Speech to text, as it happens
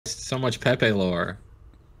So much Pepe lore.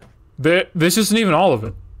 This isn't even all of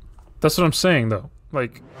it. That's what I'm saying, though.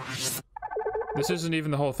 Like, this isn't even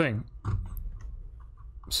the whole thing.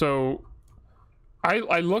 So,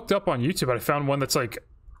 I looked up on YouTube, but I found one that's like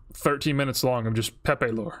 13 minutes long of just Pepe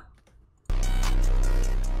lore.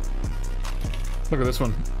 Look at this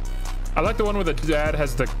one. I like the one where the dad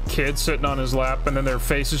has the kid sitting on his lap, and then their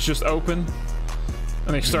face is just open,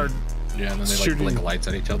 and they start yeah, and then they shooting. like blink lights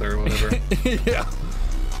at each other or whatever. Yeah.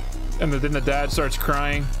 And then the dad starts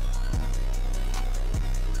crying.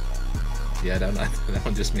 Yeah, that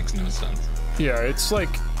one just makes no sense. Yeah, it's like,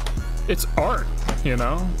 it's art, you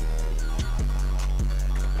know?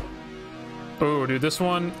 Oh, dude, this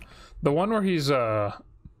one, the one where he's in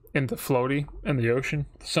the floaty in the ocean,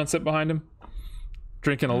 the sunset behind him,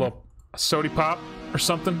 drinking a little sody pop or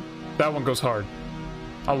something, that one goes hard.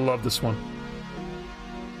 I love this one.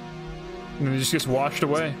 And then he just gets washed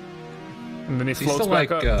away. And then he floats back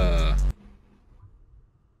up.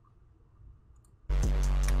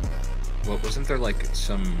 What, wasn't there like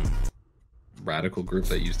some radical group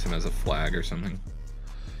that used him as a flag or something?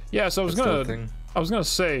 Yeah, so I was gonna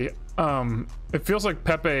say, it feels like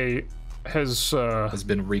Pepe has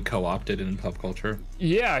been re-co-opted in pop culture.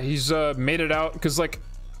 Yeah, he's made it out, because like,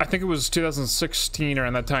 I think it was 2016 or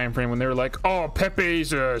in that time frame when they were like, oh,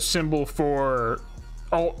 Pepe's a symbol for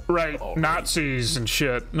alt-right Nazis and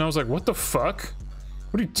shit. And I was like, what the fuck?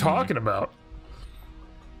 What are you talking about?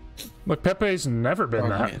 Like, Pepe's never been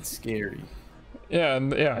that. Frogman scary. Yeah,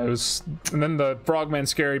 and yeah, it was, and then the Frogman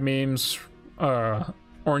scary memes,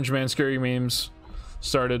 Orange Man scary memes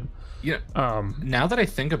started. Yeah. Now that I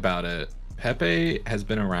think about it, Pepe has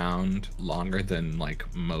been around longer than like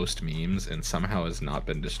most memes, and somehow has not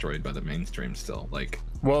been destroyed by the mainstream still. Like,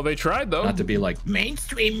 well, they tried though. Not to be like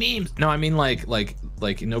mainstream memes. No, I mean like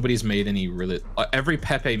nobody's made any really. Every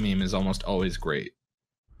Pepe meme is almost always great.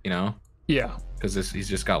 You know? Yeah. Because he's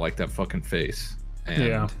just got like that fucking face. And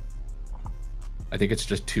yeah. I think it's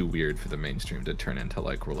just too weird for the mainstream to turn into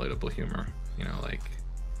like relatable humor. You know, like.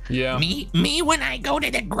 Yeah. Me when I go to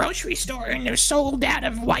the grocery store and they're sold out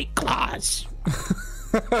of White Claws.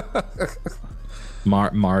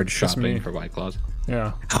 Marge shopping for White Claws.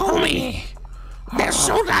 Yeah. Homie, they're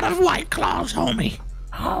sold out of White Claws, homie.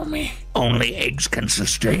 Homie. Only eggs can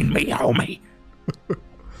sustain me, homie.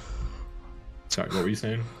 Sorry, what were you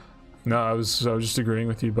saying? No, I was just agreeing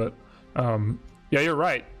with you, but yeah, you're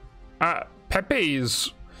right.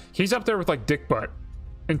 Pepe's, he's up there with like Dick Butt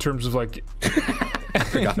in terms of like I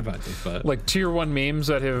forgot about Dick Butt. Like tier 1 memes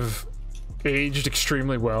that have aged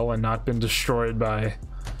extremely well and not been destroyed by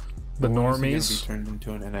the normies. Be turned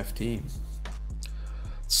into an NFT.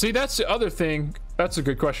 See, that's the other thing. That's a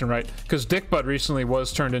good question, right? Because Dick Butt recently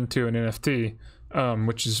was turned into an NFT,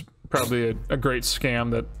 which is probably a great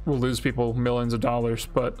scam that will lose people millions of dollars.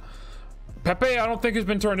 But Pepe, I don't think has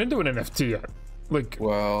been turned into an NFT yet. Like,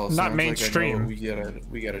 well, not mainstream. Like I know what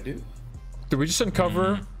we gotta do. Did we just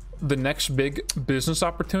uncover the next big business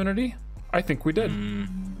opportunity? I think we did.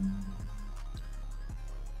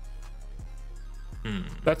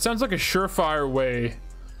 That sounds like a surefire way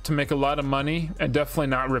to make a lot of money and definitely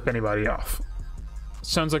not rip anybody off.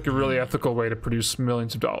 Sounds like a really ethical way to produce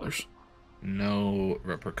millions of dollars. No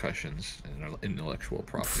repercussions in intellectual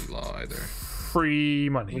property law either. Free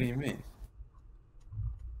money. What do you mean?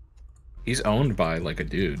 He's owned by like a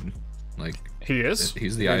dude. Like, he is?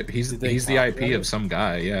 He's the IP of some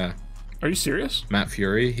guy, yeah. Are you serious? Matt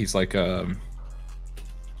Fury, he's like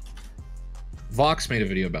Vox made a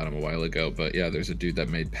video about him a while ago, but yeah, there's a dude that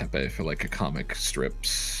made Pepe for like a comic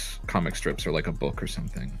strips or like a book or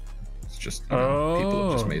something. It's just, you know, people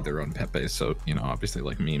have just made their own Pepe, so, you know, obviously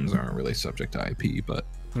like memes aren't really subject to IP, but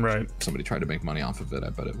right. If somebody tried to make money off of it,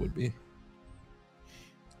 I bet it would be.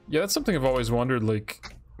 Yeah, that's something I've always wondered,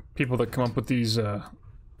 like people that come up with these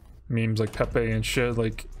memes like Pepe and shit,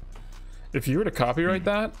 like if you were to copyright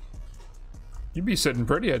that, you'd be sitting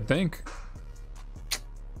pretty, I'd think.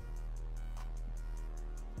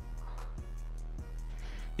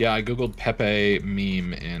 Yeah, I googled Pepe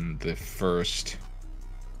meme and the first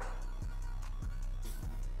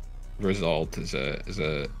result is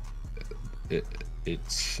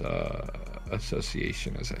its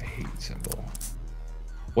association as a hate symbol.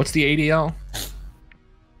 What's the ADL?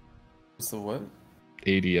 What's the what?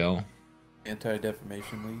 ADL.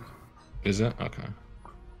 Anti-Defamation League. Is it? Okay.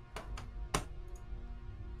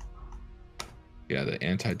 Yeah, the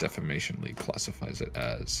Anti-Defamation League classifies it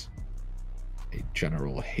as a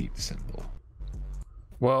general hate symbol.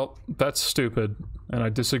 Well, that's stupid, and I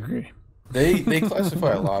disagree. They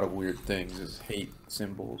classify a lot of weird things as hate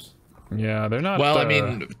symbols. Yeah, they're not. Well, I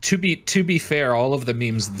mean, to be fair, all of the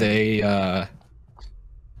memes they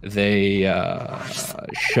they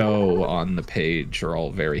show on the page are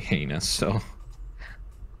all very heinous, so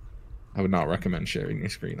I would not recommend sharing your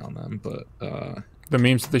screen on them. But the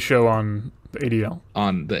memes that they show on the ADL.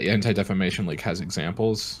 On the Anti-Defamation League has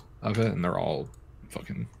examples of it, and they're all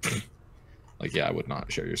fucking like, yeah, I would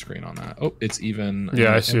not share your screen on that. Oh, it's even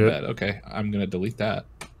I see it. Okay, I'm gonna delete that.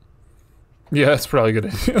 Yeah, that's probably a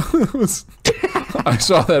good idea. I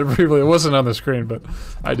saw that briefly. It wasn't on the screen, but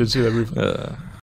I did see that briefly.